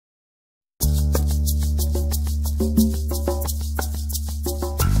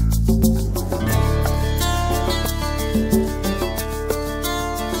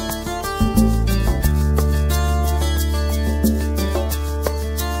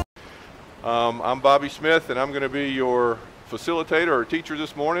I'm Bobby Smith, and I'm going to be your facilitator or teacher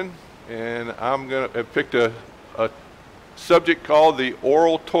this morning. And I'm going to have picked a subject called the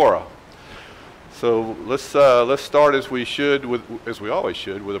Oral Torah. So let's start as we always should,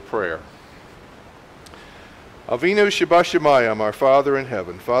 with a prayer. Avinu Sheba Shemayim, our Father in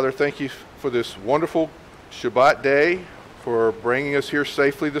heaven. Father, thank you for this wonderful Shabbat day, for bringing us here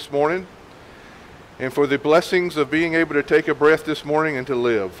safely this morning, and for the blessings of being able to take a breath this morning and to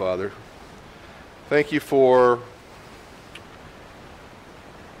live, Father. Thank you for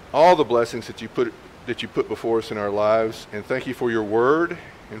all the blessings that you put before us in our lives, and thank you for your word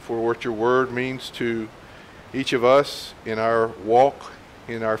and for what your word means to each of us in our walk,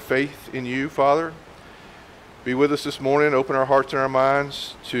 in our faith in you, Father. Be with us this morning. Open our hearts and our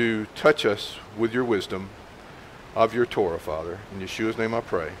minds to touch us with your wisdom of your Torah, Father. In Yeshua's name I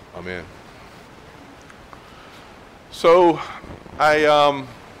pray. Amen. So I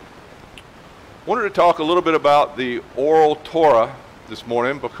wanted to talk a little bit about the Oral Torah this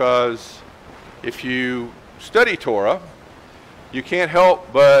morning, because if you study Torah, you can't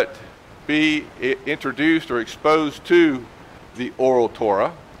help but be introduced or exposed to the Oral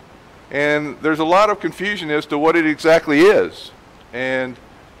Torah. And there's a lot of confusion as to what it exactly is and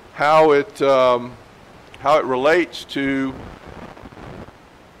how it relates to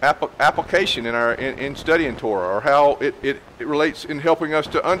application in studying Torah, or how it relates in helping us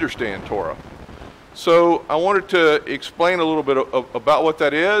to understand Torah. So I wanted to explain a little bit about what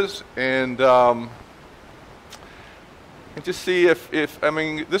that is, and just see if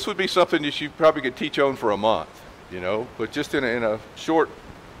this would be something that you probably could teach on for a month, but just in a short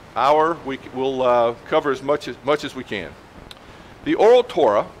hour we'll cover as much as we can. The Oral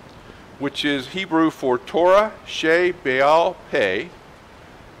Torah, which is Hebrew for Torah She Be'al Peh,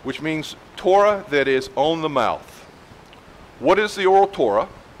 which means Torah that is on the mouth. What is the Oral Torah?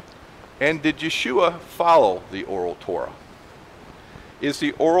 And did Yeshua follow the Oral Torah? Is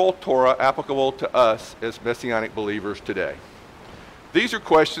the Oral Torah applicable to us as Messianic believers today? These are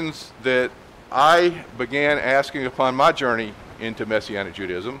questions that I began asking upon my journey into Messianic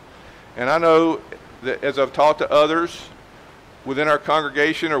Judaism. And I know that as I've talked to others within our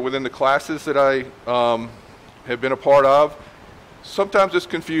congregation or within the classes that I have been a part of, sometimes it's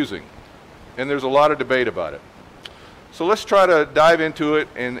confusing, and there's a lot of debate about it. So let's try to dive into it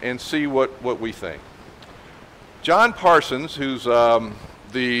and see what we think. John Parsons, who's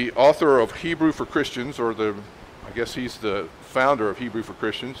the author of Hebrew for Christians, or I guess he's the founder of Hebrew for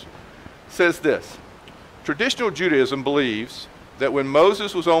Christians, says this: traditional Judaism believes that when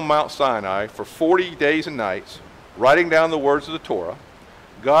Moses was on Mount Sinai for 40 days and nights, writing down the words of the Torah,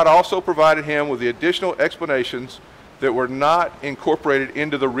 God also provided him with the additional explanations that were not incorporated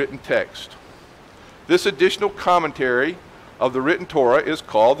into the written text. This additional commentary of the written Torah is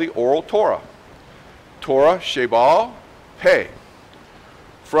called the Oral Torah. Torah Shebal Peh,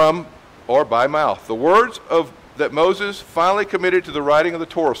 from or by mouth. The words that Moses finally committed to the writing of the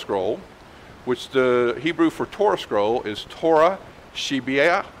Torah scroll, which the Hebrew for Torah scroll is Torah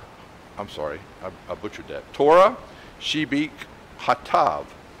Shebia. I'm sorry, I butchered that. Torah Shebik Hatav.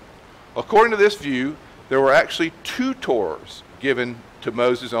 According to this view, there were actually two Torahs given to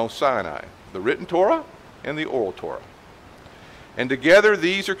Moses on Sinai: the written Torah and the Oral Torah. And together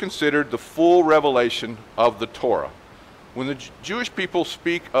these are considered the full revelation of the Torah. When the Jewish people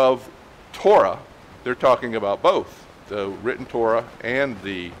speak of Torah, they're talking about both the written Torah and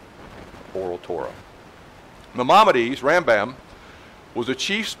the Oral Torah. Maimonides, Rambam, was a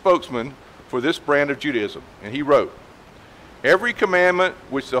chief spokesman for this brand of Judaism, and he wrote, "Every commandment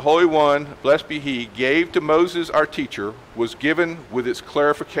which the Holy One, blessed be He, gave to Moses our teacher was given with its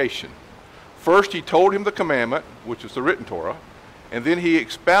clarification. First he told him the commandment, which is the written Torah, and then he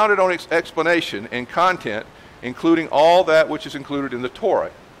expounded on its explanation and content, including all that which is included in the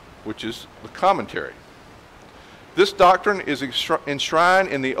Torah, which is the commentary. This doctrine is enshrined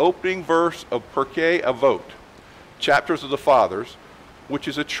in the opening verse of Pirkei Avot, Chapters of the Fathers, which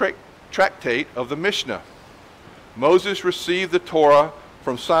is a tractate of the Mishnah. Moses received the Torah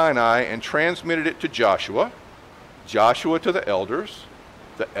from Sinai and transmitted it to Joshua, Joshua to the elders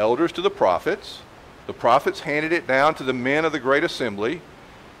to the prophets handed it down to the men of the great assembly,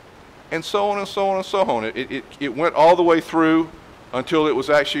 and so on and so on and so on. It went all the way through until it was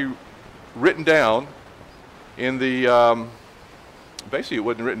actually written down in the, basically it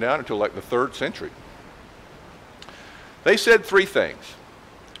wasn't written down until like the 3rd century. They said three things: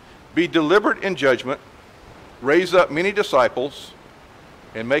 be deliberate in judgment, raise up many disciples,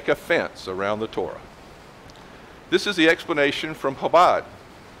 and make a fence around the Torah. This is the explanation from Chabad.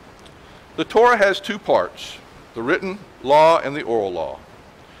 The Torah has two parts, the written law and the oral law.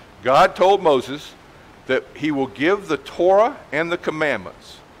 God told Moses that he will give the Torah and the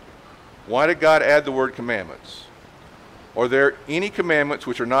commandments. Why did God add the word commandments? Are there any commandments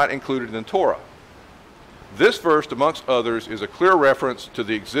which are not included in the Torah? This verse, amongst others, is a clear reference to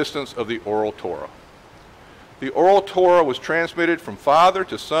the existence of the oral Torah. The oral Torah was transmitted from father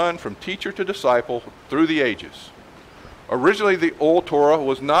to son, from teacher to disciple, through the ages. Originally, the oral Torah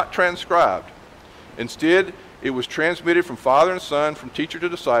was not transcribed. Instead, it was transmitted from father and son, from teacher to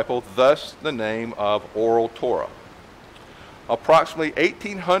disciple, thus the name of oral Torah. Approximately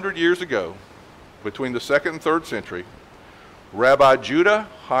 1,800 years ago, between the 2nd and 3rd century, Rabbi Judah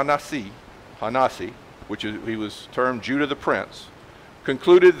Hanasi, he was termed Judah the Prince,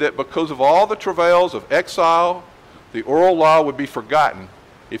 concluded that because of all the travails of exile, the oral law would be forgotten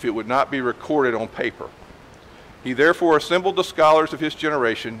if it would not be recorded on paper. He therefore assembled the scholars of his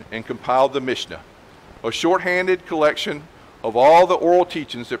generation and compiled the Mishnah, a shorthanded collection of all the oral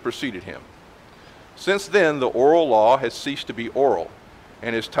teachings that preceded him. Since then, the oral law has ceased to be oral,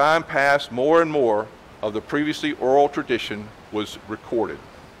 and as time passed, more and more of the previously oral tradition was recorded.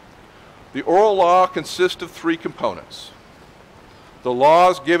 The oral law consists of 3 components. The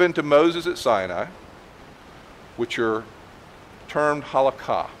laws given to Moses at Sinai, which are termed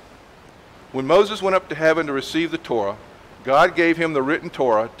halakha. When Moses went up to heaven to receive the Torah, God gave him the written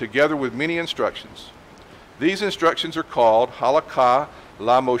Torah together with many instructions. These instructions are called halakha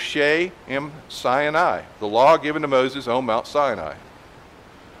la Moshe em Sinai, the law given to Moses on Mount Sinai.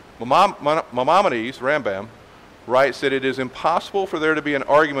 Maimonides, Rambam, writes that it is impossible for there to be an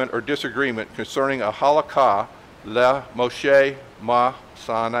argument or disagreement concerning a halakha la Moshe ma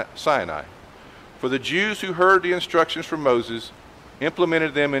Sinai. For the Jews who heard the instructions from Moses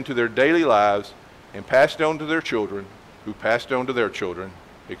implemented them into their daily lives and passed on to their children, who passed on to their children,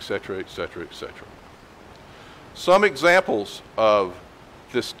 etc., etc., etc. Some examples of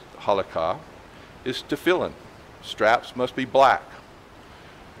this halakha is tefillin. Straps must be black.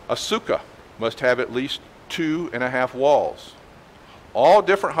 A sukkah must have at least 2.5 walls. All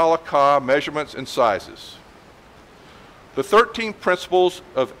different halakha measurements and sizes. The 13 principles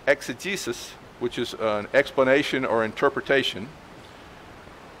of exegesis, which is an explanation or interpretation.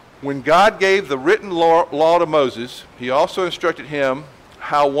 When God gave the written law to Moses, he also instructed him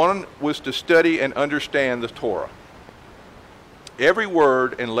how one was to study and understand the Torah. Every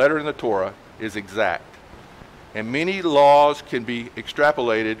word and letter in the Torah is exact, and many laws can be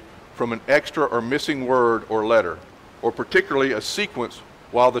extrapolated from an extra or missing word or letter, or particularly a sequence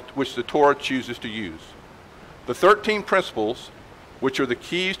which the Torah chooses to use. The 13 principles, which are the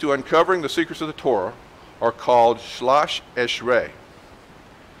keys to uncovering the secrets of the Torah, are called Shlash Eshrei.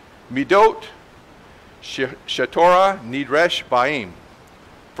 Midot Shetorah Nidresh Baim.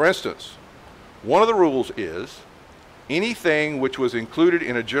 For instance, one of the rules is anything which was included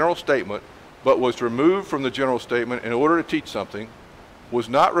in a general statement but was removed from the general statement in order to teach something was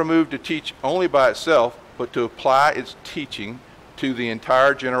not removed to teach only by itself, but to apply its teaching to the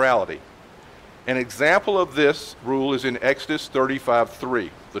entire generality. An example of this rule is in Exodus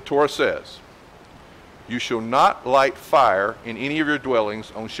 35:3. The Torah says, "You shall not light fire in any of your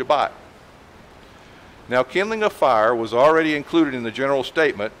dwellings on Shabbat." Now, kindling a fire was already included in the general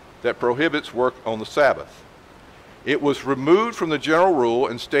statement that prohibits work on the Sabbath. It was removed from the general rule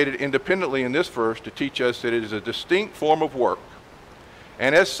and stated independently in this verse to teach us that it is a distinct form of work,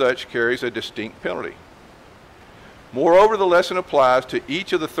 and as such carries a distinct penalty. Moreover, the lesson applies to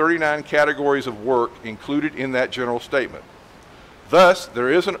each of the 39 categories of work included in that general statement. Thus, there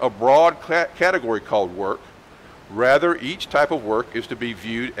isn't a broad category called work. Rather, each type of work is to be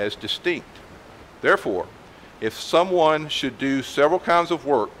viewed as distinct. Therefore, if someone should do several kinds of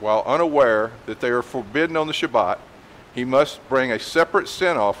work while unaware that they are forbidden on the Shabbat, he must bring a separate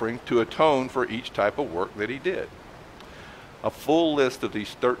sin offering to atone for each type of work that he did. A full list of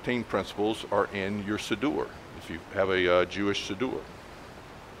these 13 principles are in your Siddur, if you have a Jewish Siddur.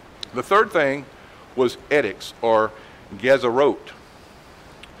 The third thing was edicts, or gezerot.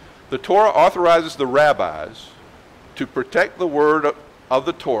 The Torah authorizes the rabbis to protect the word of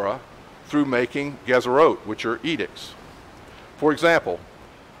the Torah through making gezerot, which are edicts. For example,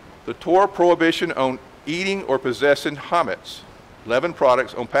 the Torah prohibition on eating or possessing chametz, leavened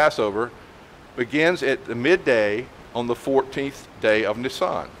products, on Passover begins at the midday on the 14th day of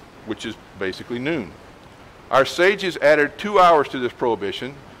Nisan, which is basically noon. Our sages added 2 hours to this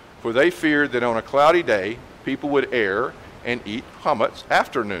prohibition, for they feared that on a cloudy day, people would err and eat chametz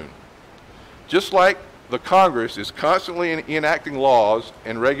after noon. Just like the Congress is constantly enacting laws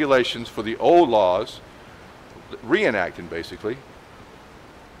and regulations for the old laws, reenacting basically,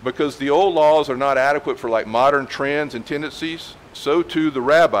 because the old laws are not adequate for like modern trends and tendencies, so too the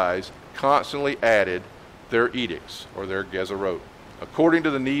rabbis constantly added their edicts, or their gezerot, according to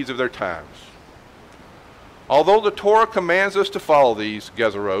the needs of their times. Although the Torah commands us to follow these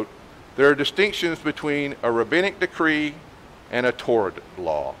gezerot, there are distinctions between a rabbinic decree and a Torah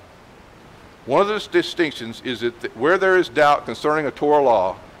law. One of those distinctions is that where there is doubt concerning a Torah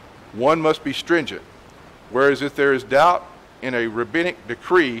law, one must be stringent, whereas if there is doubt in a rabbinic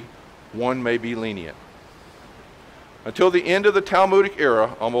decree, one may be lenient. Until the end of the Talmudic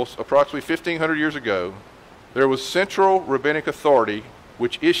era, almost approximately 1,500 years ago, there was central rabbinic authority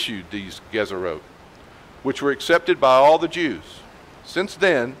which issued these gezerot, which were accepted by all the Jews. Since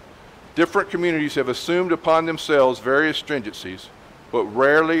then, different communities have assumed upon themselves various stringencies, but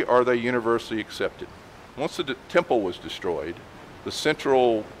rarely are they universally accepted. Once the temple was destroyed, the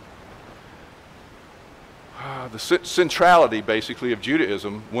centrality, basically, of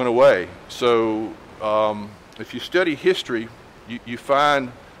Judaism went away. So if you study history, you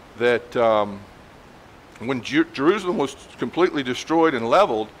find that when Jerusalem was completely destroyed and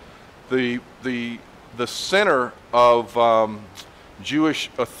leveled, the center of Jewish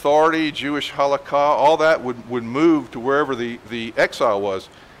authority, Jewish halakha, all that would move to wherever the exile was.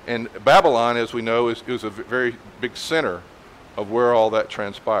 And Babylon, as we know, is a very big center of where all that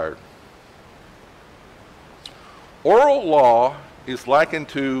transpired. Oral law is likened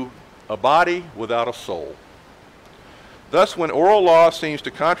to a body without a soul. Thus, when oral law seems to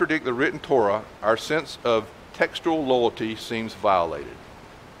contradict the written Torah, our sense of textual loyalty seems violated.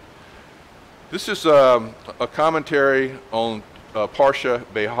 This is a commentary on Parsha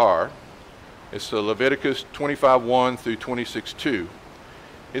Behar. It's Leviticus 25:1 through 26:2.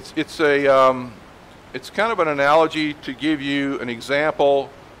 It's kind of an analogy to give you an example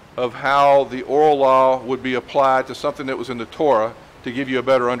of how the oral law would be applied to something that was in the Torah to give you a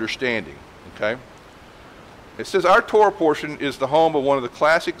better understanding. Okay. It says our Torah portion is the home of one of the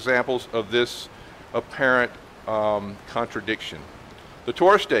classic examples of this apparent contradiction. The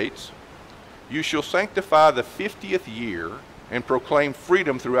Torah states, "You shall sanctify the 50th year and proclaim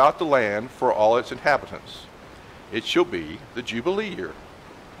freedom throughout the land for all its inhabitants. It shall be the Jubilee year.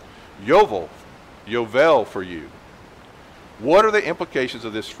 Yovel for you." What are the implications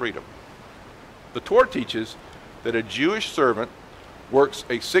of this freedom? The Torah teaches that a Jewish servant works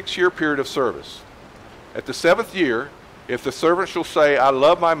a 6-year period of service. At the 7th year, if the servant shall say, "I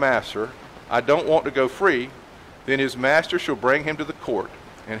love my master, I don't want to go free," then his master shall bring him to the court,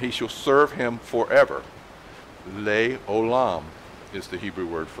 and he shall serve him forever. Le olam is the Hebrew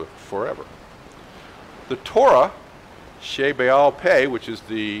word for forever. The Torah, Shebe'al Peh, which is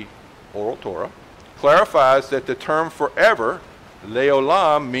the oral Torah, clarifies that the term forever, Le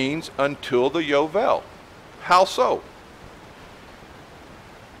olam, means until the Yovel. How so?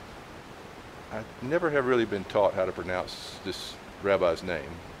 I never have really been taught how to pronounce this rabbi's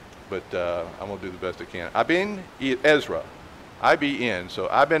name, but I'm going to do the best I can. Ibn Ezra, I-B-N, so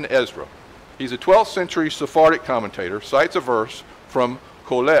Ibn Ezra. He's a 12th century Sephardic commentator, cites a verse from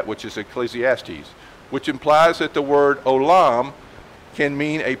Kohelet, which is Ecclesiastes, which implies that the word olam can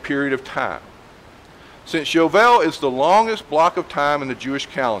mean a period of time. Since Yovel is the longest block of time in the Jewish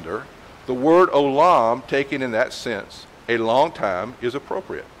calendar, the word olam, taken in that sense, a long time, is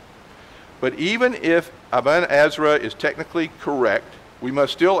appropriate. But even if Ibn Ezra is technically correct, we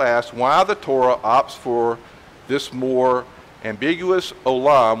must still ask why the Torah opts for this more ambiguous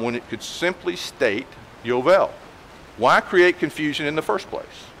olam when it could simply state Yovel. Why create confusion in the first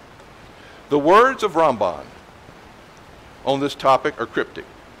place? The words of Ramban on this topic are cryptic.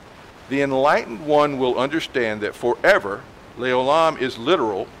 The enlightened one will understand that forever, Leolam, is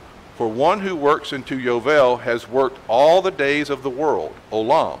literal, for one who works into Yovel has worked all the days of the world,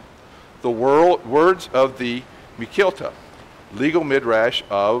 Olam. The words of the Mikilta, legal midrash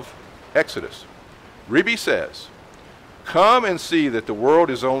of Exodus. Rebbe says, "Come and see that the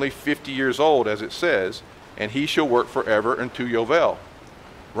world is only 50 years old, as it says, and he shall work forever unto Yovel."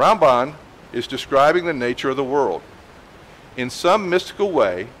 Ramban is describing the nature of the world. In some mystical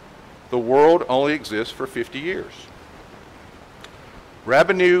way, the world only exists for 50 years.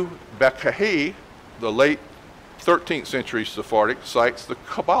 Rabbinu Bekhahi, the late 13th century Sephardic, cites the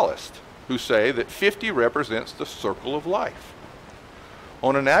Kabbalists, who say that 50 represents the circle of life.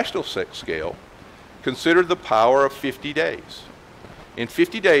 On a national scale, consider the power of 50 days. In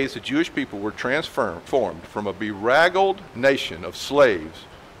 50 days, the Jewish people were transformed from a bedraggled nation of slaves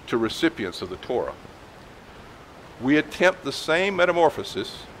to recipients of the Torah. We attempt the same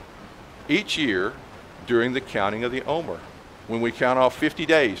metamorphosis each year during the counting of the Omer, when we count off 50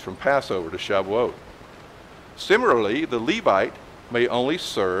 days from Passover to Shavuot. Similarly, the Levite may only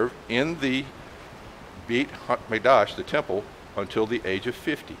serve in the Beit HaMikdash, the temple, until the age of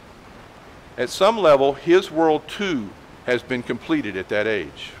 50. At some level, his world too has been completed at that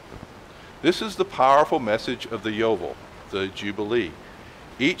age. This is the powerful message of the Yovel, the Jubilee.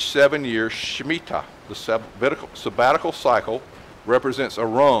 Each 7-year Shemitah, the sabbatical cycle, represents a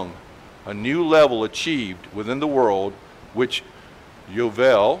rung, a new level achieved within the world, which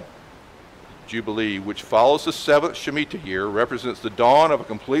Yovel, Jubilee, which follows the 7th Shemitah year, represents the dawn of a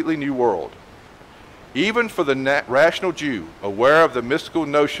completely new world. Even for the rational Jew, aware of the mystical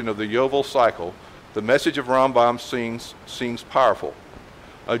notion of the Yovel cycle, the message of Rambam seems powerful.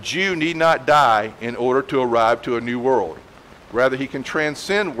 A Jew need not die in order to arrive to a new world. Rather, he can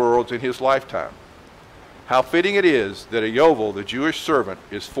transcend worlds in his lifetime. How fitting it is that a Yovel, the Jewish servant,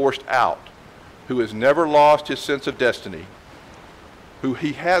 is forced out, who has never lost his sense of destiny, who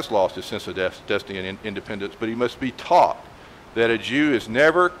he has lost his sense of destiny and independence, but he must be taught that a Jew is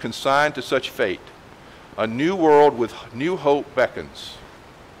never consigned to such fate. A new world with new hope beckons.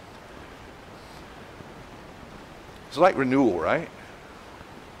 It's like renewal, right?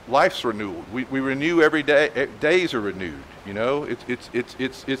 Life's renewal. We renew every day. Days are renewed. You know, it's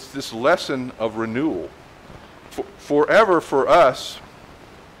this lesson of renewal. Forever for us,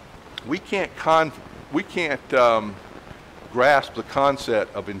 we can't grasp the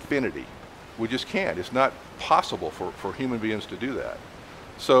concept of infinity. We just can't. It's not possible for human beings to do that.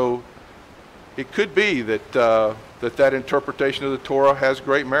 So it could be that that interpretation of the Torah has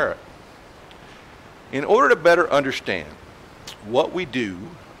great merit. In order to better understand what we do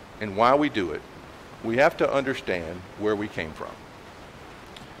and why we do it, we have to understand where we came from.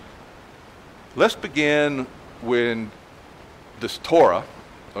 Let's begin with this Torah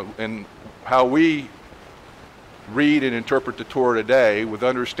and how we read and interpret the Torah today, with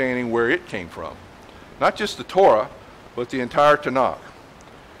understanding where it came from. Not just the Torah, but the entire Tanakh.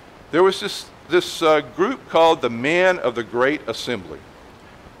 There was this group called the Men of the Great Assembly.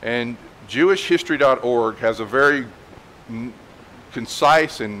 And JewishHistory.org has a very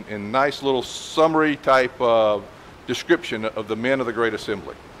concise and nice little summary type of description of the Men of the Great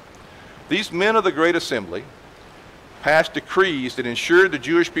Assembly. These Men of the Great Assembly passed decrees that ensured the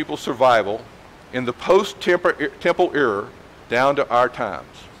Jewish people's survival in the post-temple era down to our times.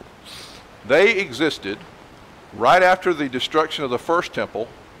 They existed right after the destruction of the first temple,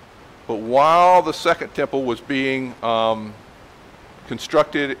 but while the second temple was being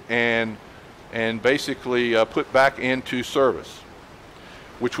constructed and basically put back into service,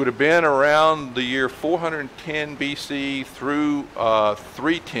 which would have been around the year 410 BC through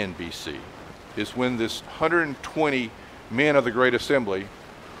 310 BC, is when this 120 men of the Great Assembly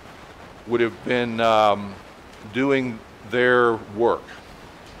would have been doing their work.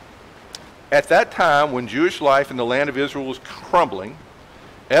 At that time, when Jewish life in the land of Israel was crumbling,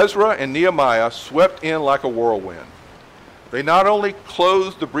 Ezra and Nehemiah swept in like a whirlwind. They not only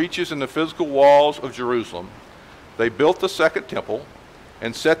closed the breaches in the physical walls of Jerusalem, they built the second temple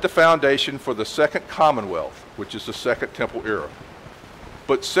and set the foundation for the second commonwealth, which is the second temple era,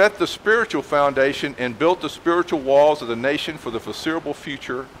 but set the spiritual foundation and built the spiritual walls of the nation for the foreseeable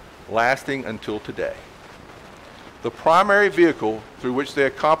future, lasting until today. The primary vehicle through which they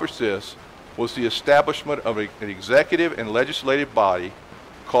accomplished this was the establishment of an executive and legislative body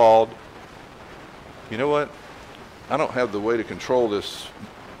called, you know what, I don't have the way to control this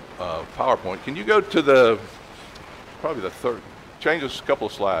PowerPoint. Can you go to probably the third, change us a couple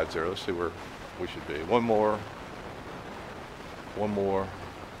of slides there. Let's see where we should be. One more.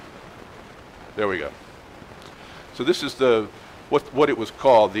 There we go. So this is what it was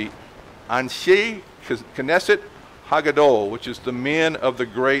called, the Anshe Knesset Hagadol, which is the Men of the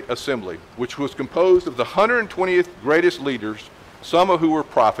Great Assembly, which was composed of the 120th greatest leaders, some of who were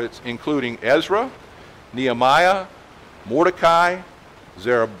prophets, including Ezra, Nehemiah, Mordecai,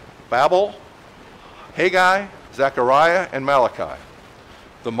 Zerubbabel, Haggai, Zechariah, and Malachi.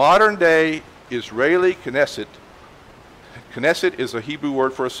 The modern day Israeli Knesset is a Hebrew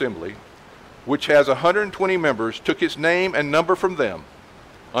word for assembly, which has 120 members, took its name and number from them.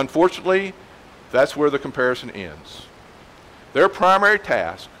 Unfortunately, that's where the comparison ends. Their primary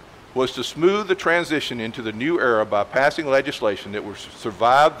task was to smooth the transition into the new era by passing legislation that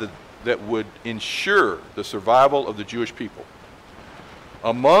would ensure the survival of the Jewish people.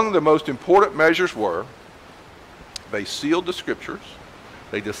 Among the most important measures were, they sealed the scriptures,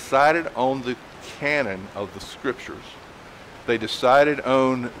 they decided on the canon of the scriptures, they decided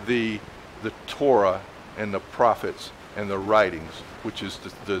on the Torah and the prophets and the writings, which is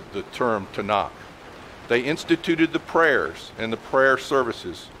the term Tanakh. They instituted the prayers and the prayer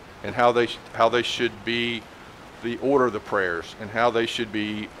services and how they should be, the order of the prayers and how they should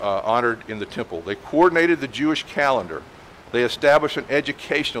be honored in the temple. They coordinated the Jewish calendar. they established an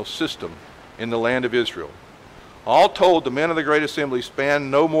educational system in the land of Israel. All told, the men of the Great Assembly spanned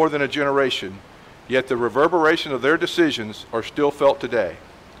no more than a generation, yet the reverberation of their decisions are still felt today.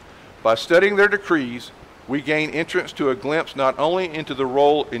 By studying their decrees, we gain entrance to a glimpse not only into the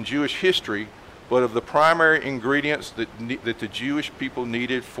role in Jewish history, but of the primary ingredients that the Jewish people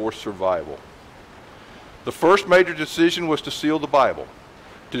needed for survival. The first major decision was to seal the Bible,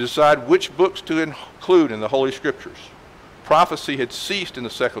 to decide which books to include in the Holy Scriptures. Prophecy had ceased in the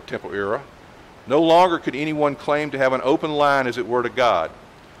Second Temple era. No longer could anyone claim to have an open line, as it were, to God.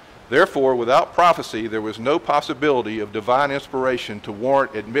 Therefore, without prophecy, there was no possibility of divine inspiration to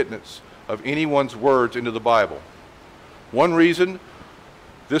warrant admittance of anyone's words into the Bible. One reason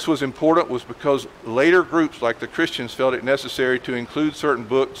this was important was because later groups like the Christians felt it necessary to include certain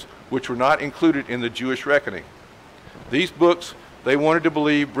books which were not included in the Jewish reckoning. These books, they wanted to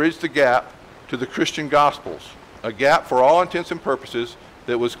believe, bridged the gap to the Christian Gospels, a gap for all intents and purposes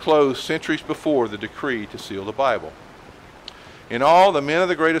that was closed centuries before the decree to seal the Bible. In all, the men of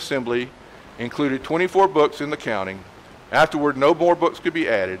the Great Assembly included 24 books in the counting. Afterward, no more books could be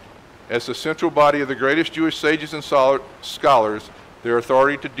added. As the central body of the greatest Jewish sages and scholars, their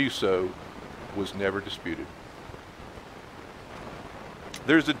authority to do so was never disputed.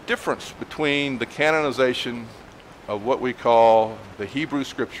 There's a difference between the canonization of what we call the Hebrew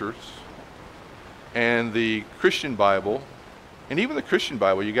Scriptures and the Christian Bible. And even the Christian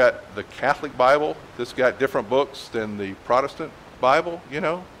Bible, you got the Catholic Bible that's got different books than the Protestant Bible, you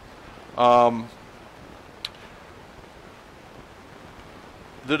know.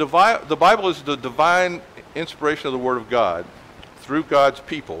 The Bible is the divine inspiration of the Word of God through God's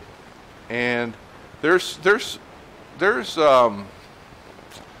people, and there's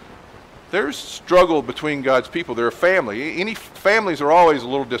struggle between God's people. They're a family. Any families are always a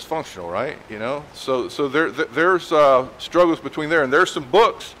little dysfunctional, right? You know, so there's struggles between there, and there's some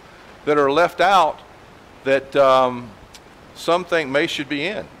books that are left out that some think should be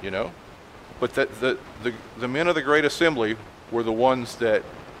in, you know, but that the men of the Great Assembly were the ones that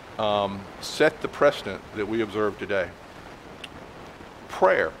set the precedent that we observe today.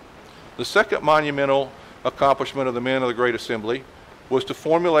 Prayer. The second monumental accomplishment of the men of the Great Assembly was the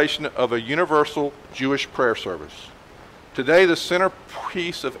formulation of a universal Jewish prayer service. Today, the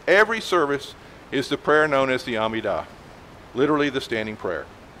centerpiece of every service is the prayer known as the Amidah, literally the standing prayer.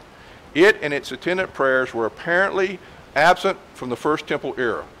 It and its attendant prayers were apparently absent from the First Temple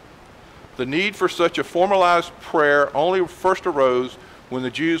era. The need for such a formalized prayer only first arose when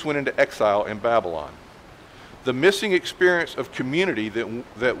the Jews went into exile in Babylon. The missing experience of community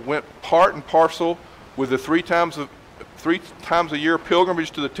that went part and parcel with the three times a year pilgrimage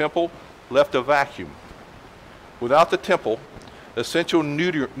to the temple left a vacuum. Without the temple, essential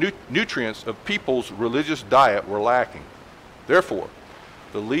nutrients of people's religious diet were lacking. Therefore,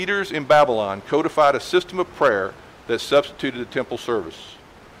 the leaders in Babylon codified a system of prayer that substituted the temple service.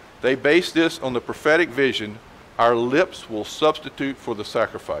 They based this on the prophetic vision, "Our lips will substitute for the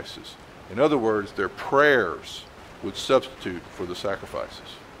sacrifices." In other words, their prayers would substitute for the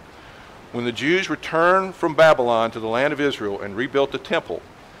sacrifices. When the Jews returned from Babylon to the land of Israel and rebuilt the temple,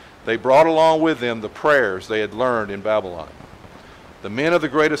 they brought along with them the prayers they had learned in Babylon. The men of the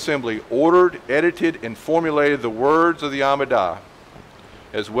Great Assembly ordered, edited, and formulated the words of the Amidah,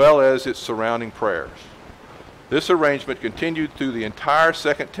 as well as its surrounding prayers. This arrangement continued through the entire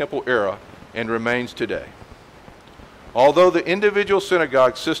Second Temple era and remains today. Although the individual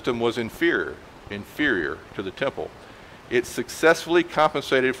synagogue system was inferior to the temple, it successfully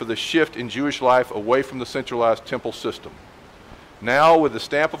compensated for the shift in Jewish life away from the centralized temple system. Now, with the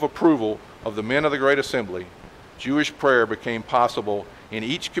stamp of approval of the men of the Great Assembly, Jewish prayer became possible in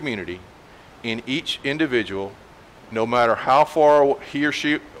each community, in each individual, no matter how far he or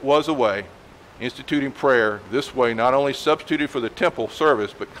she was away. Instituting prayer this way not only substituted for the temple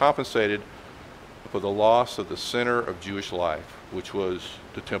service, but compensated for the loss of the center of Jewish life, which was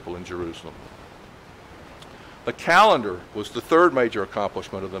the temple in Jerusalem. The calendar was the third major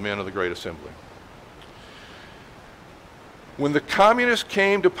accomplishment of the men of the Great Assembly. When the communists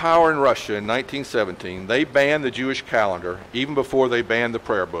came to power in Russia in 1917, they banned the Jewish calendar even before they banned the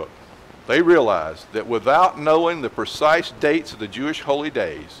prayer book. They realized that without knowing the precise dates of the Jewish holy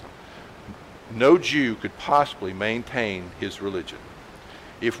days, no Jew could possibly maintain his religion.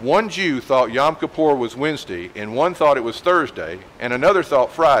 If one Jew thought Yom Kippur was Wednesday, and one thought it was Thursday, and another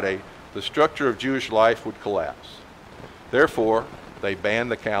thought Friday, the structure of Jewish life would collapse. Therefore, they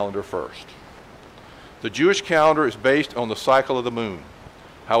banned the calendar first. The Jewish calendar is based on the cycle of the moon.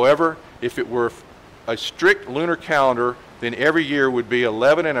 However, if it were a strict lunar calendar, then every year would be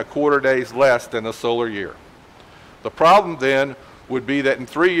 11 1/4 days less than the solar year. The problem then would be that in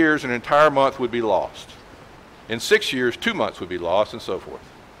 3 years, an entire month would be lost. In 6 years, 2 months would be lost, and so forth.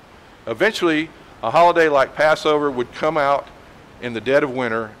 Eventually, a holiday like Passover would come out in the dead of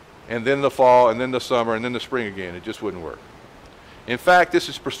winter, and then the fall, and then the summer, and then the spring again. It just wouldn't work. In fact, this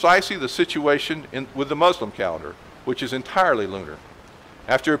is precisely the situation with the Muslim calendar, which is entirely lunar.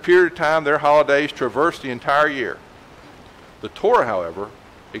 After a period of time, their holidays traverse the entire year. The Torah, however,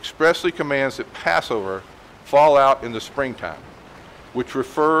 expressly commands that Passover fall out in the springtime, which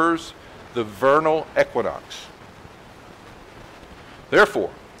refers the vernal equinox.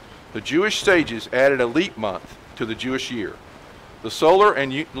 Therefore, the Jewish sages added a leap month to the Jewish year. The solar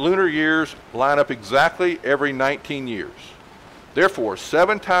and lunar years line up exactly every 19 years. Therefore,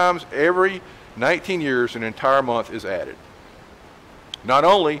 7 times every 19 years, an entire month is added. Not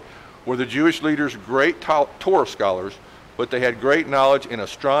only were the Jewish leaders great Torah scholars, but they had great knowledge in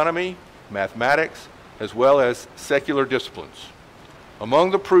astronomy, mathematics, as well as secular disciplines.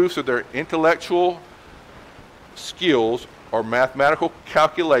 Among the proofs of their intellectual skills are mathematical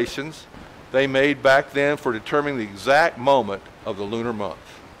calculations they made back then for determining the exact moment of the lunar month.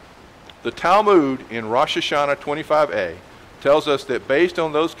 The Talmud in Rosh Hashanah 25a tells us that based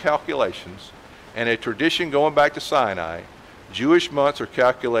on those calculations and a tradition going back to Sinai, Jewish months are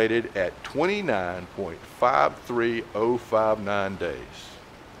calculated at 29.53059 days.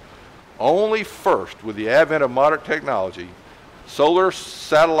 Only first, with the advent of modern technology, solar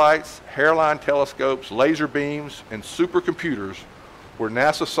satellites, hairline telescopes, laser beams, and supercomputers, were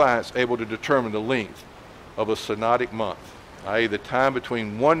NASA science able to determine the length of a synodic month, i.e. the time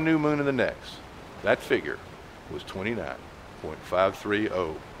between one new moon and the next. That figure was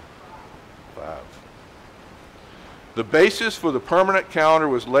 29.530. The basis for the permanent calendar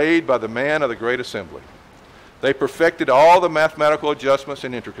was laid by the man of the Great Assembly. They perfected all the mathematical adjustments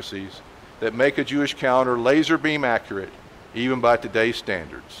and intricacies that make a Jewish calendar laser beam accurate, even by today's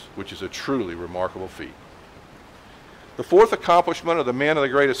standards, which is a truly remarkable feat. The fourth accomplishment of the men of the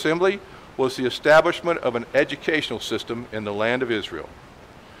Great Assembly was the establishment of an educational system in the land of Israel.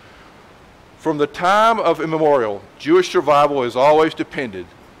 From the time of immemorial, Jewish survival has always depended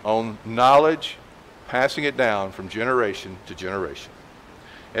on knowledge, passing it down from generation to generation.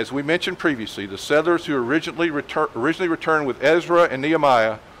 As we mentioned previously, the settlers who originally returned with Ezra and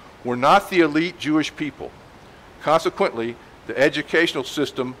Nehemiah were not the elite Jewish people. Consequently, the educational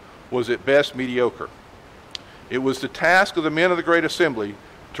system was at best mediocre. It was the task of the men of the Great Assembly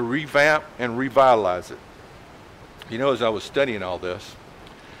to revamp and revitalize it. You know, as I was studying all this,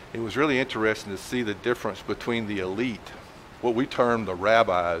 it was really interesting to see the difference between the elite, what we term the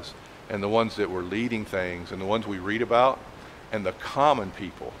rabbis, and the ones that were leading things, and the ones we read about, and the common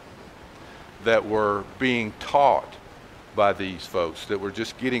people that were being taught by these folks, that were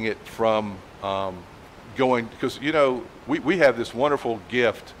just getting it from going, because, you know, we have this wonderful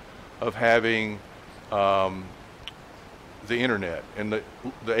gift of having the internet and the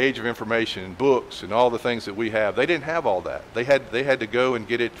age of information and books and all the things that we have. They didn't have all that. They had to go and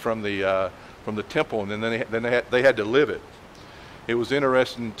get it from the temple, and then they had to live it. It was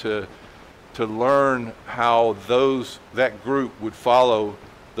interesting to learn how that group would follow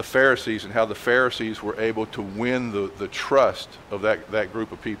the Pharisees, and how the Pharisees were able to win the trust of that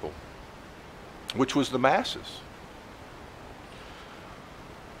group of people, which was the masses.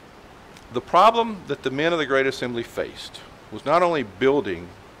 The problem that the men of the Great Assembly faced was not only building,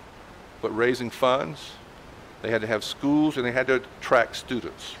 but raising funds. They had to have schools, and they had to attract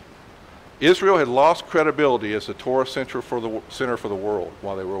students. Israel had lost credibility as the Torah center for the world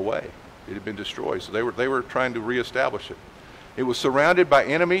while they were away. It had been destroyed, so they were trying to reestablish it. It was surrounded by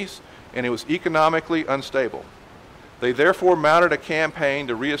enemies, and it was economically unstable. They therefore mounted a campaign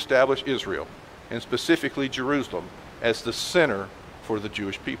to reestablish Israel, and specifically Jerusalem, as the center for the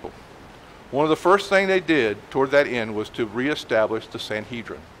Jewish people. One of the first things they did toward that end was to reestablish the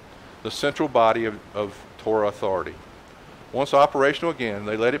Sanhedrin, the central body of Torah authority. Once operational again,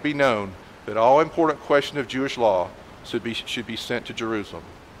 they let it be known that all important questions of Jewish law should be sent to Jerusalem.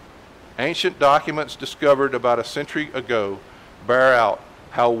 Ancient documents discovered about a century ago bear out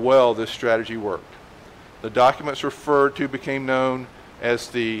how well this strategy worked. The documents referred to became known as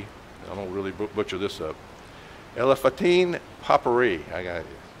the, I don't really butcher this up, Elephatim Papyri. I got it.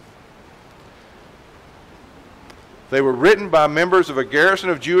 They were written by members of a garrison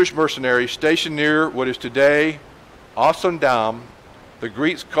of Jewish mercenaries stationed near what is today Osundam. The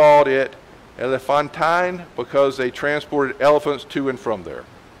Greeks called it Elephantine because they transported elephants to and from there.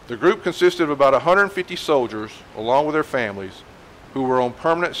 The group consisted of about 150 soldiers, along with their families, who were on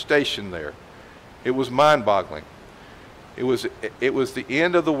permanent station there. It was mind-boggling. It was the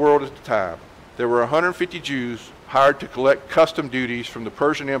end of the world at the time. There were 150 Jews hired to collect custom duties from the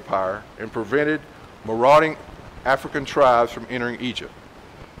Persian Empire and prevented marauding African tribes from entering Egypt.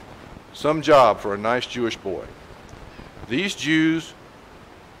 Some job for a nice Jewish boy. These Jews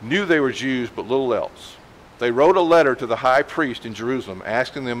knew they were Jews, but little else. They wrote a letter to the high priest in Jerusalem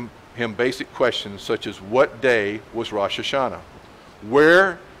asking him basic questions such as what day was Rosh Hashanah?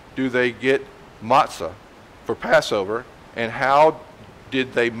 Where do they get matzah for Passover, and how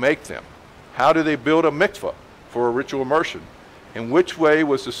did they make them? How do they build a mikvah for a ritual immersion? And which way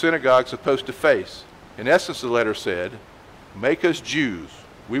was the synagogue supposed to face? In essence, the letter said, make us Jews.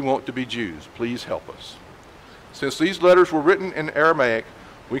 We want to be Jews. Please help us. Since these letters were written in Aramaic,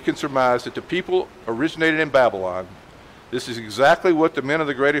 we can surmise that the people originated in Babylon. This is exactly what the men of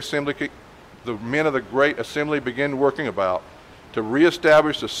the Great Assembly began working about, to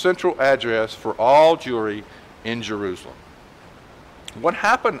reestablish the central address for all Jewry in Jerusalem. What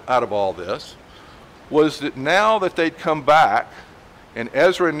happened out of all this was that now that they'd come back and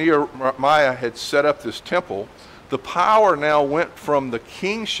Ezra and Nehemiah had set up this temple, the power now went from the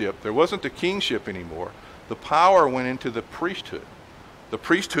kingship. There wasn't the kingship anymore. The power went into the priesthood. The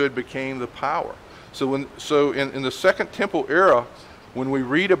priesthood became the power. So in the Second Temple era, when we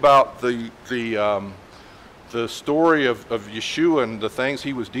read about the story of Yeshua and the things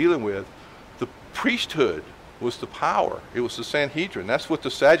he was dealing with, the priesthood was the power. It was the Sanhedrin. That's what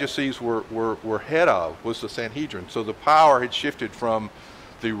the Sadducees were head of, was the Sanhedrin. So the power had shifted from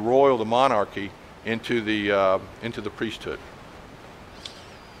the monarchy, into the priesthood.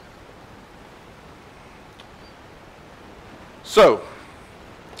 So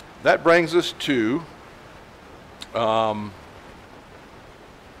that brings us to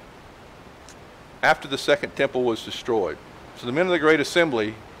after the Second Temple was destroyed. So the men of the Great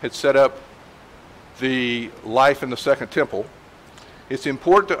Assembly had set up the life in the Second Temple. It's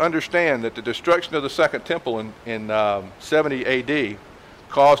important to understand that the destruction of the Second Temple in 70 AD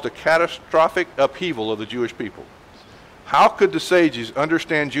caused a catastrophic upheaval of the Jewish people. How could the sages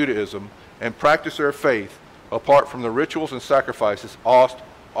understand Judaism and practice their faith apart from the rituals and sacrifices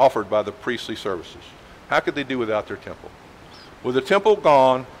offered by the priestly services? How could they do without their temple? With the temple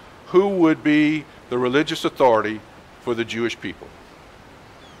gone, who would be the religious authority for the Jewish people?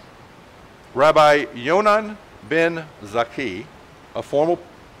 Rabbi Yonan ben Zakkai, a former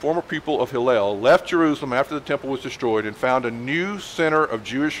pupil of Hillel, left Jerusalem after the temple was destroyed and found a new center of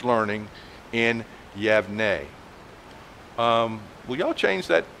Jewish learning in Yavneh. Will y'all change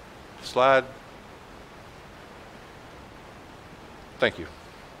that slide? Thank you.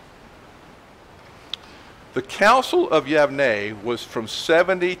 The Council of Yavneh was from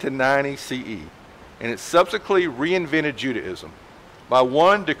 70 to 90 CE, and it subsequently reinvented Judaism by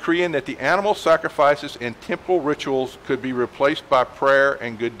one decreeing that the animal sacrifices and temple rituals could be replaced by prayer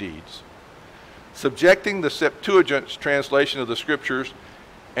and good deeds, subjecting the Septuagint's translation of the scriptures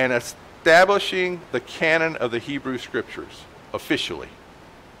and establishing the canon of the Hebrew scriptures officially,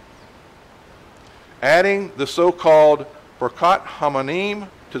 adding the so-called Birkat Hamanim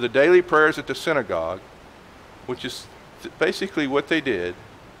to the daily prayers at the synagogue, which is basically what they did,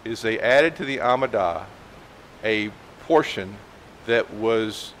 is they added to the Amidah a portion that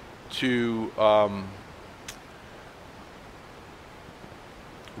was to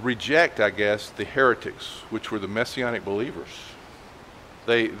reject, I guess, the heretics, which were the Messianic believers.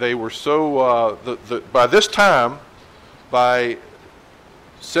 They were so, by this time, by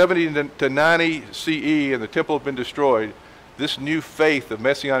 70 to 90 CE and the temple had been destroyed, this new faith of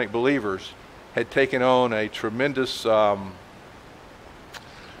Messianic believers had taken on a tremendous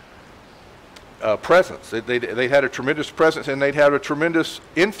presence. They had a tremendous presence, and they'd had a tremendous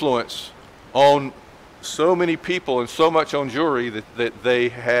influence on so many people and so much on Jewry that they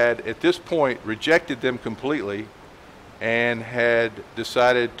had at this point rejected them completely and had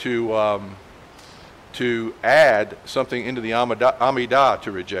decided to add something into the Amidah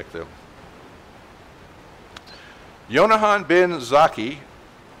to reject them. Yonahan ben Zakkai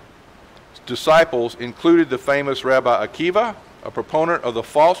disciples included the famous Rabbi Akiva, a proponent of the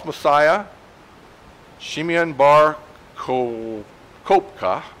false Messiah, Shimeon bar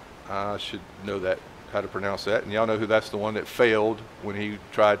Kopka. I should know that, how to pronounce that. And y'all know who that's the one that failed when he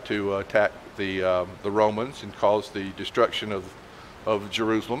tried to attack the Romans and caused the destruction of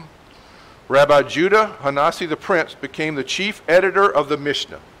Jerusalem. Rabbi Judah Hanasi the Prince became the chief editor of the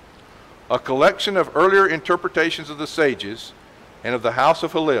Mishnah, a collection of earlier interpretations of the sages and of the house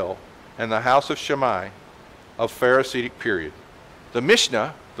of Hillel and the house of Shammai of Pharisaic period. The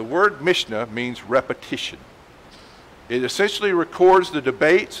Mishnah, the word Mishnah means repetition. It essentially records the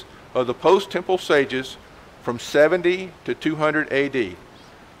debates of the post-temple sages from 70 to 200 AD.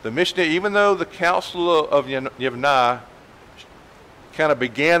 The Mishnah, even though the Council of Yavneh kind of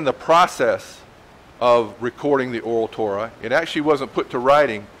began the process of recording the oral Torah, it actually wasn't put to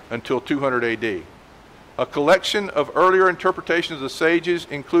writing until 200 AD. A collection of earlier interpretations of the sages,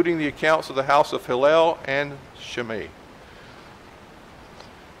 including the accounts of the house of Hillel and Shammai.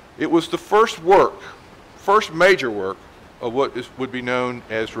 It was the first major work of what would be known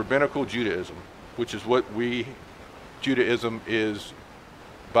as rabbinical Judaism, which is what Judaism is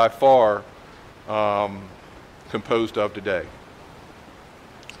by far composed of today.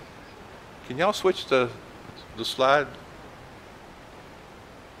 Can y'all switch the slide?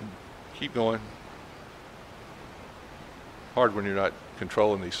 Keep going. Hard when you're not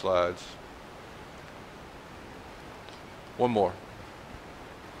controlling these slides. One more.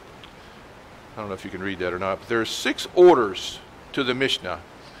 I don't know if you can read that or not, but there are 6 orders to the Mishnah,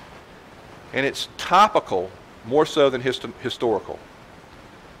 and it's topical more so than historical.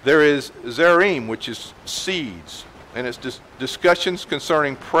 There is Zerim, which is seeds, and it's discussions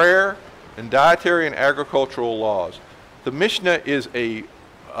concerning prayer and dietary and agricultural laws. The Mishnah is a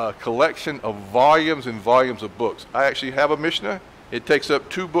collection of volumes and volumes of books. I actually have a Mishnah. It takes up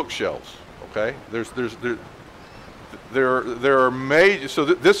 2 bookshelves. Okay, there are major. So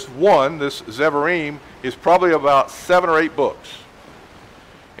this Zevarim, is probably about 7 or 8 books,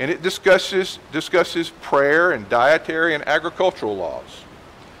 and it discusses prayer and dietary and agricultural laws.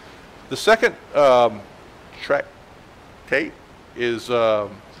 The second tractate is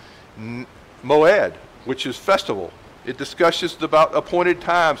Moed, which is festival. It discusses about appointed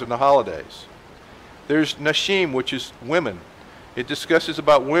times and the holidays. There's Nashim, which is women. It discusses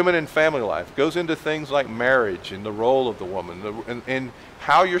about women and family life. Goes into things like marriage and the role of the woman and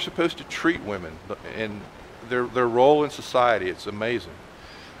how you're supposed to treat women and their role in society. It's amazing.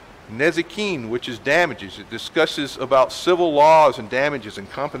 Nezikin, which is damages. It discusses about civil laws and damages and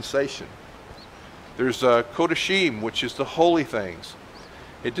compensation. There's Kodashim, which is the holy things.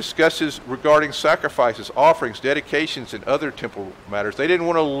 It discusses regarding sacrifices, offerings, dedications, and other temple matters. They didn't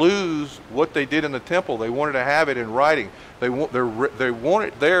want to lose what they did in the temple. They wanted to have it in writing. They want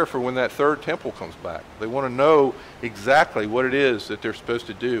it there for when that third temple comes back. They want to know exactly what it is that they're supposed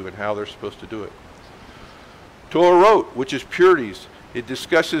to do and how they're supposed to do it. Torah, which is purities. It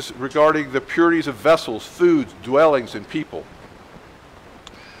discusses regarding the purities of vessels, foods, dwellings, and people.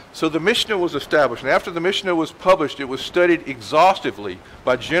 So the Mishnah was established, and after the Mishnah was published, it was studied exhaustively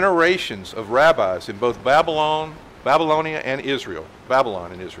by generations of rabbis in both Babylon and Israel.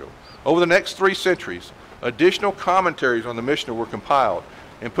 Over the next 3 centuries, additional commentaries on the Mishnah were compiled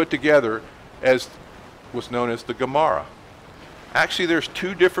and put together as what's known as the Gemara. Actually, there's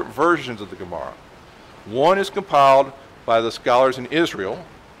 2 different versions of the Gemara. One is compiled by the scholars in Israel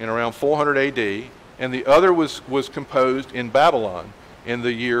in around 400 AD, and the other was composed in Babylon in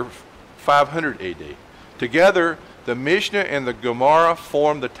the year 500 AD. Together, the Mishnah and the Gemara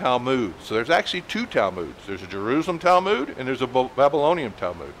form the Talmud. So there's actually 2 Talmuds. There's a Jerusalem Talmud and there's a Babylonian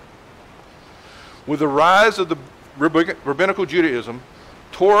Talmud. With the rise of the rabbinical Judaism,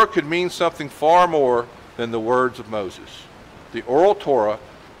 Torah could mean something far more than the words of Moses. The oral Torah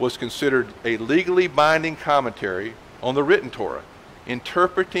was considered a legally binding commentary on the written Torah,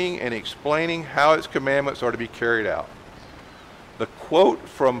 interpreting and explaining how its commandments are to be carried out. The quote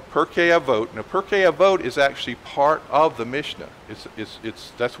from Pirkei Avot, now Pirkei Avot is actually part of the Mishnah.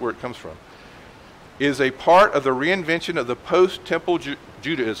 That's where it comes from. Is a part of the reinvention of the post-temple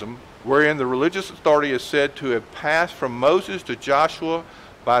Judaism, wherein the religious authority is said to have passed from Moses to Joshua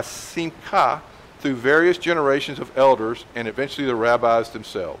by Simcha through various generations of elders and eventually the rabbis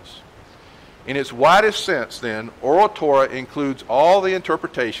themselves. In its widest sense, then, oral Torah includes all the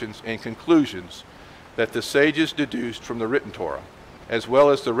interpretations and conclusions that the sages deduced from the written Torah, as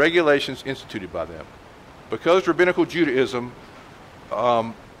well as the regulations instituted by them. Because rabbinical Judaism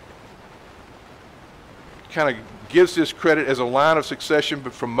kind of gives this credit as a line of succession,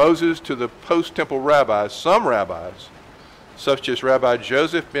 but from Moses to the post-temple rabbis, some rabbis, such as Rabbi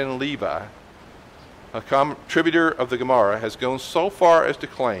Joseph ben Levi, a contributor of the Gemara, has gone so far as to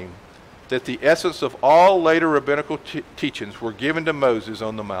claim that the essence of all later rabbinical teachings were given to Moses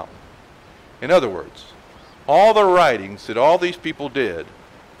on the mountain. In other words, all the writings that all these people did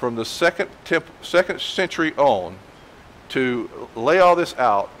from the second century on to lay all this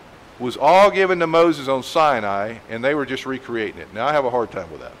out was all given to Moses on Sinai, and they were just recreating it. Now, I have a hard time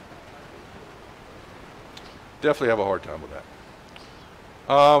with that. Definitely have a hard time with that.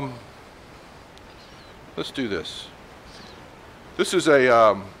 Let's do this. This is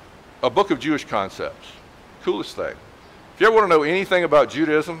a book of Jewish concepts. Coolest thing. If you ever want to know anything about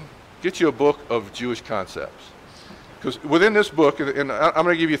Judaism, get you a book of Jewish concepts. because within this book, and I'm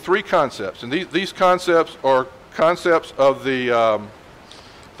going to give you three concepts, and these concepts are concepts of the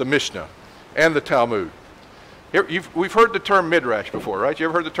Mishnah and the Talmud. We've heard the term midrash before, right? You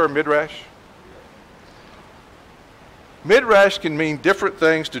ever heard the term midrash? Midrash can mean different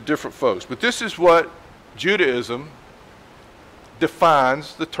things to different folks, but this is what Judaism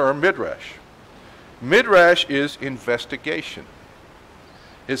defines the term midrash. Midrash is investigation.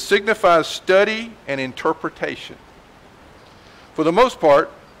 It signifies study and interpretation. For the most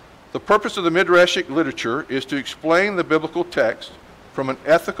part, the purpose of the midrashic literature is to explain the biblical text from an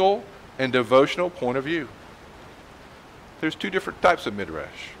ethical and devotional point of view. There's two different types of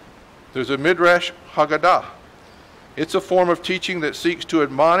midrash. There's a midrash Haggadah. It's a form of teaching that seeks to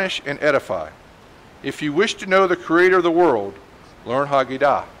admonish and edify. If you wish to know the creator of the world, learn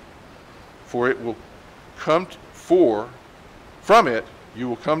Haggadah, for it will come from it you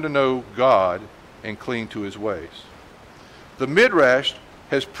will come to know God and cling to his ways. The midrash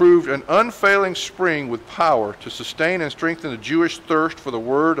has proved an unfailing spring with power to sustain and strengthen the Jewish thirst for the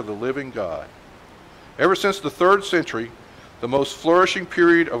word of the living God. Ever since the 3rd century, the most flourishing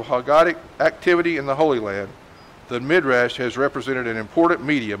period of Haggadic activity in the Holy Land, the midrash has represented an important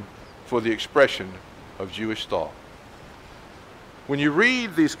medium for the expression of Jewish thought. When you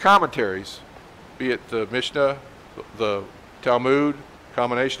read these commentaries, be it the Mishnah, the Talmud,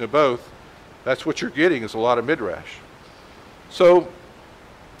 combination of both, that's what you're getting is a lot of midrash. So,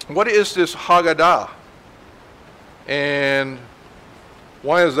 what is this Haggadah? And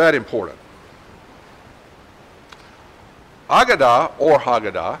why is that important? Haggadah, or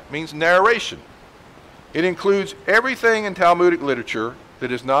Haggadah, means narration. It includes everything in Talmudic literature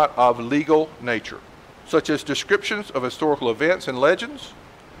that is not of legal nature, such as descriptions of historical events and legends,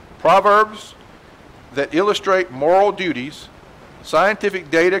 proverbs that illustrate moral duties,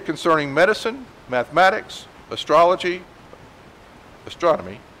 scientific data concerning medicine, mathematics, astronomy,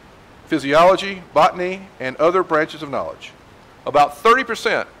 physiology, botany, and other branches of knowledge. About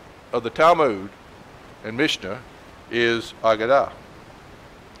 30% of the Talmud and Mishnah is Haggadah.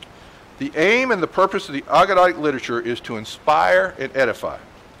 The aim and the purpose of the Haggadic literature is to inspire and edify,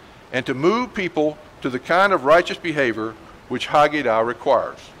 and to move people to the kind of righteous behavior which Haggadah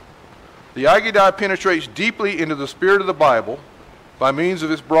requires. The Haggadah penetrates deeply into the spirit of the Bible by means of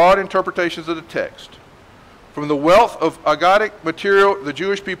its broad interpretations of the text. From the wealth of Haggadic material, the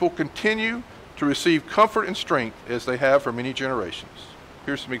Jewish people continue to receive comfort and strength as they have for many generations.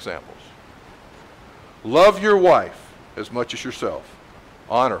 Here's some examples. Love your wife as much as yourself.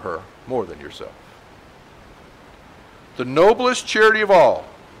 Honor her more than yourself. The noblest charity of all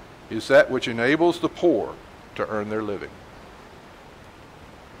is that which enables the poor to earn their living.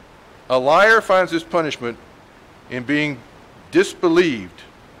 A liar finds his punishment in being disbelieved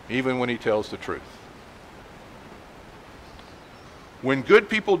even when he tells the truth. When good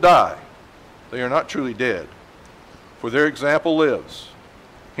people die, they are not truly dead, for their example lives.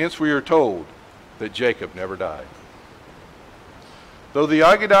 Hence we are told that Jacob never died. Though the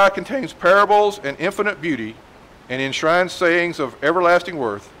Haggadah contains parables and infinite beauty and enshrines sayings of everlasting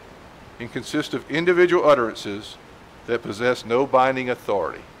worth, it consists of individual utterances that possess no binding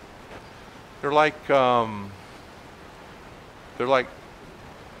authority. They're like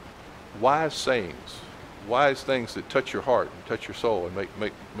wise sayings, wise things that touch your heart and touch your soul and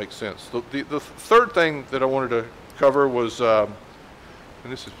make sense. The third thing that I wanted to cover was,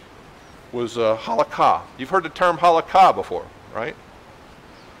 halakha. You've heard the term halakha before, right?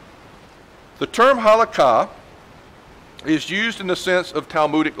 The term halakha is used in the sense of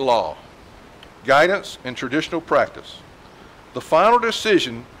Talmudic law, guidance, and traditional practice. The final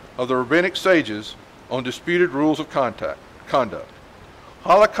decision of the rabbinic sages on disputed rules of conduct.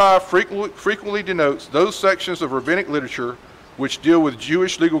 Halakha frequently denotes those sections of rabbinic literature which deal with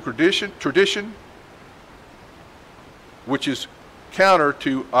Jewish legal tradition, which is counter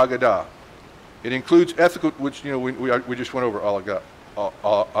to Haggadah. It includes ethical, which we just went over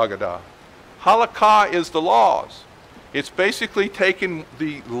Haggadah. Halakha is the laws. It's basically taking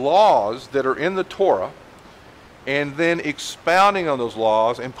the laws that are in the Torah and then expounding on those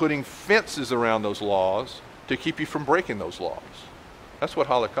laws and putting fences around those laws to keep you from breaking those laws. That's what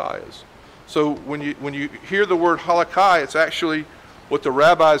halakha is. So when you hear the word halakha, it's actually what the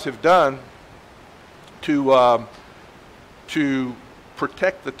rabbis have done to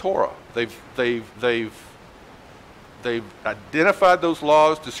protect the Torah. They've identified those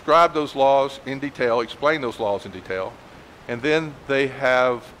laws, described those laws in detail, explained those laws in detail, and then they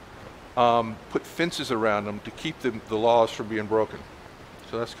have put fences around them to keep the laws from being broken.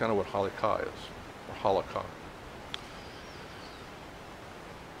 So that's kind of what halakha is, or halakha.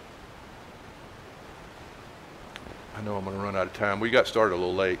 I know I'm going to run out of time. We got started a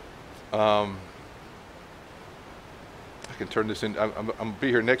little late. I can turn this in. I'm going to be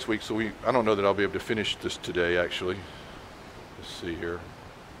here next week, so I don't know that I'll be able to finish this today, actually. Let's see here.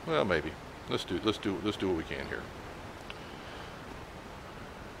 Well, maybe. Let's do what we can here.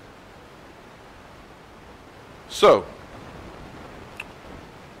 So,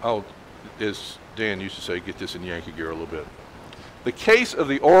 as Dan used to say, get this in Yankee gear a little bit. The case of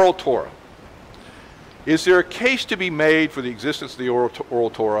the oral Torah. Is there a case to be made for the existence of the oral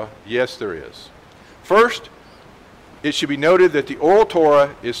Torah? Yes, there is. First, it should be noted that the oral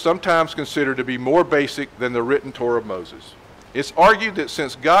Torah is sometimes considered to be more basic than the written Torah of Moses. It's argued that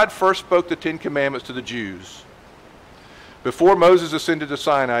since God first spoke the Ten Commandments to the Jews, before Moses ascended to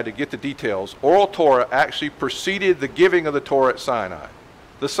Sinai to get the details, oral Torah actually preceded the giving of the Torah at Sinai.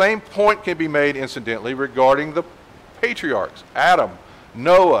 The same point can be made, incidentally, regarding the patriarchs, Adam,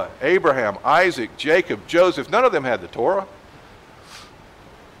 Noah, Abraham, Isaac, Jacob, Joseph. None of them had the Torah.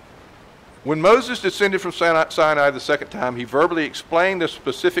 When Moses descended from Sinai the second time, he verbally explained the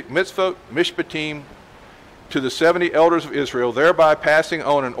specific mitzvot, mishpatim, to the 70 elders of Israel, thereby passing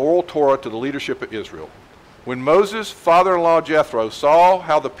on an oral Torah to the leadership of Israel. When Moses' father-in-law Jethro saw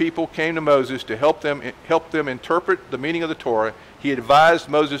how the people came to Moses to help them interpret the meaning of the Torah, he advised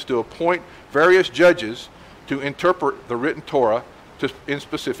Moses to appoint various judges to interpret the written Torah in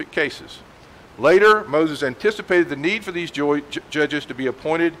specific cases. Later, Moses anticipated the need for these judges to be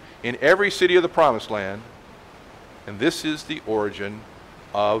appointed in every city of the Promised Land, and this is the origin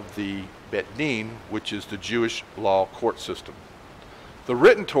of the Bet Din, which is the Jewish law court system. The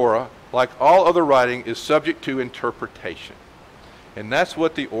written Torah, like all other writing, is subject to interpretation, and that's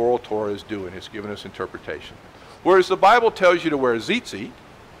what the oral Torah is doing. It's giving us interpretation. Whereas the Bible tells you to wear tzitzit,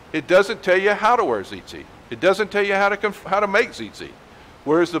 it doesn't tell you how to wear tzitzit. It doesn't tell you how to make tzitzit.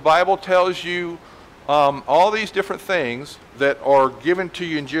 Whereas the Bible tells you all these different things that are given to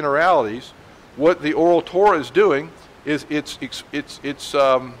you in generalities, what the oral Torah is doing is it's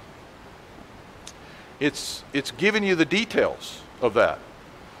giving you the details of that.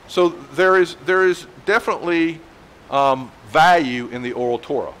 So there is definitely value in the oral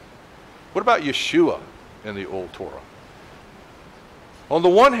Torah. What about Yeshua in the oral Torah? On the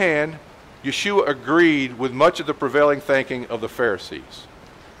one hand, Yeshua agreed with much of the prevailing thinking of the Pharisees.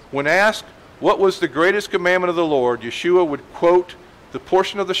 When asked what was the greatest commandment of the Lord, Yeshua would quote the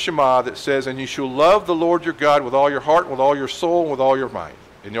portion of the Shema that says, "And you shall love the Lord your God with all your heart, with all your soul, and with all your might,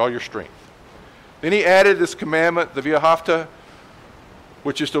 and all your strength." Then he added this commandment, the V'ahavta,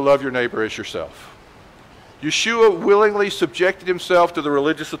 which is to love your neighbor as yourself. Yeshua willingly subjected himself to the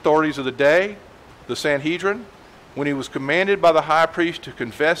religious authorities of the day, the Sanhedrin. When he was commanded by the high priest to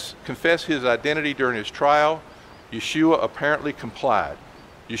confess his identity during his trial, Yeshua apparently complied.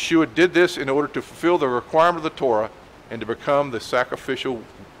 Yeshua did this in order to fulfill the requirement of the Torah and to become the sacrificial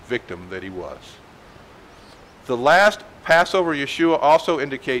victim that he was. The last Passover, Yeshua also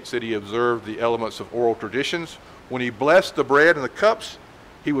indicates that he observed the elements of oral traditions. When he blessed the bread and the cups,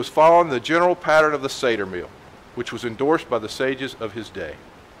 he was following the general pattern of the Seder meal, which was endorsed by the sages of his day.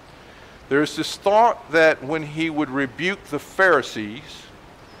 There is this thought that when he would rebuke the Pharisees,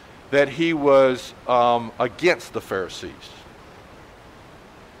 that he was against the Pharisees.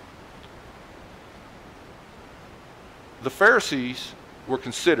 The Pharisees were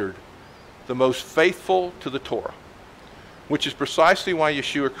considered the most faithful to the Torah, which is precisely why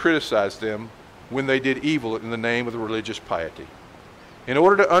Yeshua criticized them when they did evil in the name of the religious piety. In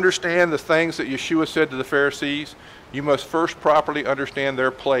order to understand the things that Yeshua said to the Pharisees, you must first properly understand their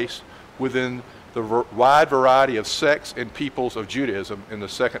place within the wide variety of sects and peoples of Judaism in the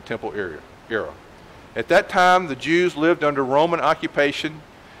Second Temple era. At that time, the Jews lived under Roman occupation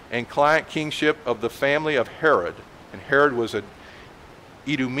and client kingship of the family of Herod, and Herod was an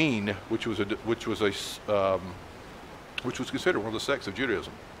Edomene, which was considered one of the sects of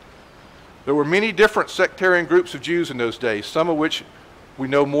Judaism. There were many different sectarian groups of Jews in those days, some of which we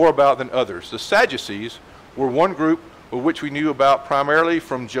know more about than others. The Sadducees were one group of which we knew about primarily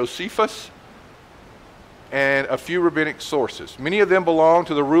from Josephus and a few rabbinic sources. Many of them belonged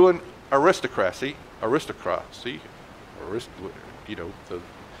to the ruling aristocracy, and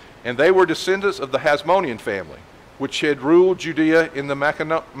they were descendants of the Hasmonean family, which had ruled Judea in the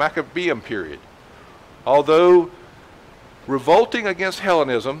Maccabean period. Although revolting against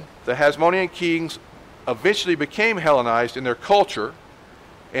Hellenism, the Hasmonean kings eventually became Hellenized in their culture,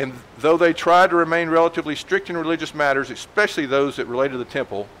 and though they tried to remain relatively strict in religious matters, especially those that related to the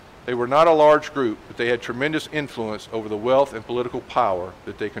temple, they were not a large group, but they had tremendous influence over the wealth and political power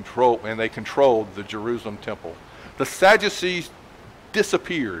that they controlled, and they controlled the Jerusalem temple. The Sadducees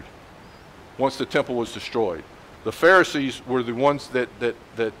disappeared once the temple was destroyed. The Pharisees were the ones that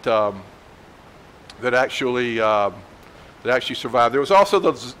actually survived. There was also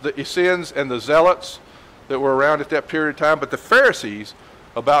the Essenes and the Zealots that were around at that period of time, but the Pharisees,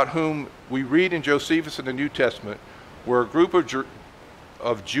 about whom we read in Josephus in the New Testament, were a group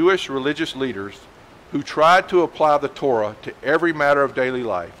of Jewish religious leaders who tried to apply the Torah to every matter of daily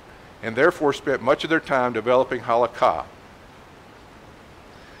life, and therefore spent much of their time developing halakha,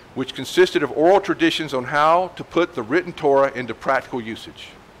 which consisted of oral traditions on how to put the written Torah into practical usage.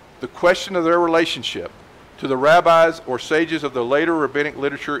 The question of their relationship to the rabbis or sages of the later rabbinic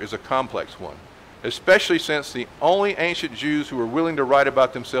literature is a complex one, especially since the only ancient Jews who were willing to write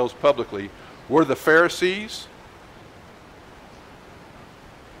about themselves publicly were the Pharisees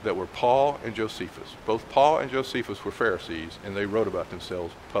that were Paul and Josephus. Both Paul and Josephus were Pharisees, and they wrote about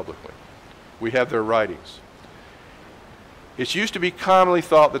themselves publicly. We have their writings. It used to be commonly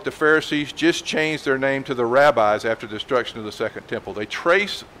thought that the Pharisees just changed their name to the rabbis after the destruction of the Second Temple. They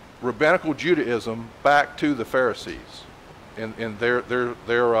trace rabbinical Judaism back to the Pharisees and their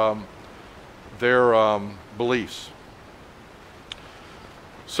beliefs.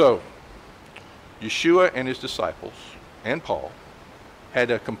 So, Yeshua and his disciples, and Paul, had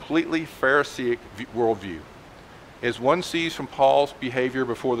a completely Pharisaic worldview, as one sees from Paul's behavior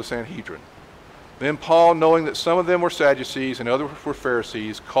before the Sanhedrin. Then Paul, knowing that some of them were Sadducees and others were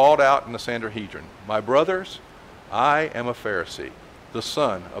Pharisees, called out in the Sanhedrin, "My brothers, I am a Pharisee, the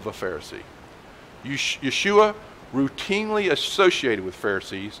son of a Pharisee." Yeshua routinely associated with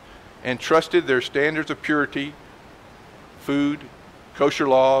Pharisees and trusted their standards of purity, food, kosher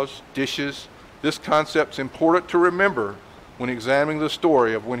laws, dishes. This concept is important to remember when examining the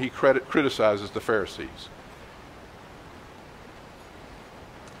story of when he criticizes the Pharisees.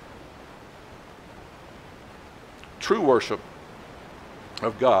 True worship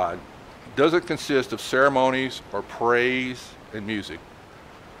of God doesn't consist of ceremonies or praise and music,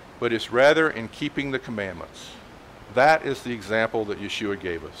 but it's rather in keeping the commandments. That is the example that Yeshua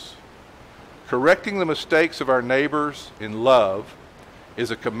gave us. Correcting the mistakes of our neighbors in love is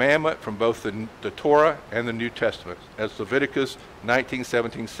a commandment from both the Torah and the New Testament. As Leviticus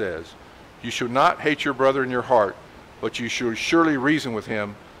 19:17 says, "You shall not hate your brother in your heart, but you shall surely reason with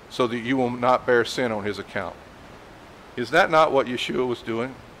him so that you will not bear sin on his account." Is that not what Yeshua was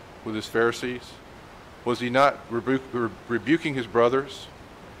doing with his Pharisees? Was he not rebuking his brothers?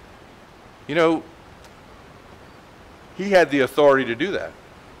 You know, he had the authority to do that.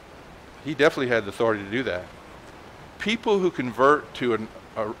 He definitely had the authority to do that. People who convert to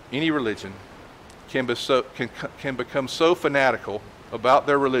any religion can become so fanatical about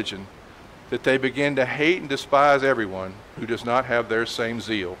their religion that they begin to hate and despise everyone who does not have their same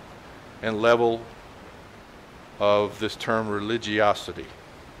zeal and level of this term religiosity,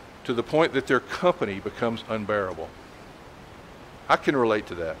 to the point that their company becomes unbearable. I can relate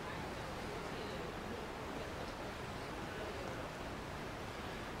to that.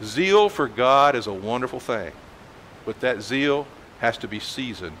 Zeal for God is a wonderful thing, but that zeal has to be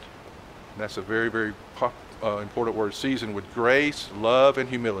seasoned. And that's a very, very important word, seasoned with grace, love, and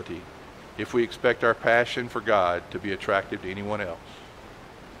humility, if we expect our passion for God to be attractive to anyone else.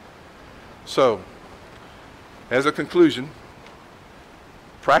 So, as a conclusion,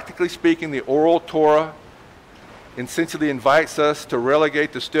 practically speaking, the oral Torah essentially invites us to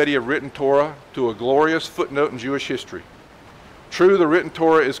relegate the study of written Torah to a glorious footnote in Jewish history. True, the written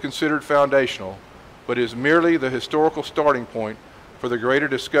Torah is considered foundational, but is merely the historical starting point for the greater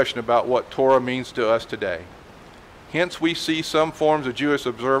discussion about what Torah means to us today. Hence, we see some forms of Jewish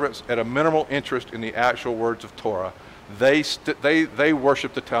observance at a minimal interest in the actual words of Torah. They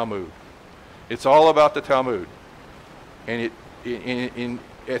worship the Talmud. It's all about the Talmud, and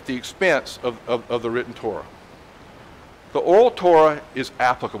at the expense of the written Torah. The oral Torah is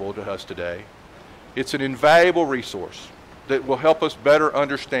applicable to us today. It's an invaluable resource that will help us better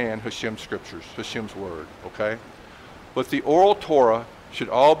understand Hashem's scriptures, Hashem's word, okay? But the oral Torah should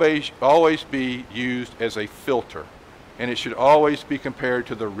always be used as a filter, and it should always be compared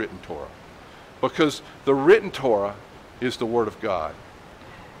to the written Torah, because the written Torah is the word of God.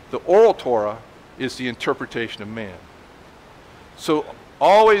 The oral Torah is the interpretation of man. So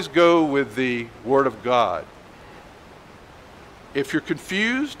always go with the word of God. If you're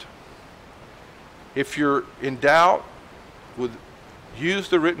confused, if you're in doubt, use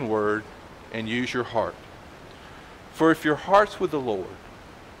the written word and use your heart. For if your heart's with the Lord,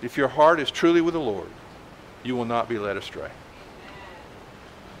 if your heart is truly with the Lord, you will not be led astray.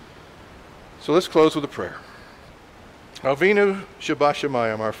 So let's close with a prayer. Avinu Shabbat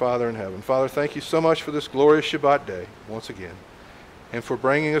Shemayim, our Father in heaven. Father, thank you so much for this glorious Shabbat day, once again, and for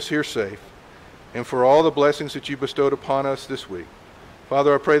bringing us here safe. and for all the blessings that you bestowed upon us this week.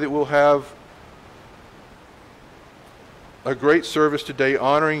 Father, I pray that we'll have a great service today,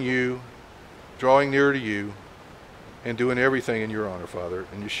 honoring you, drawing nearer to you, and doing everything in your honor, Father.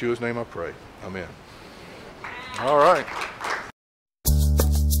 In Yeshua's name I pray. Amen. All right.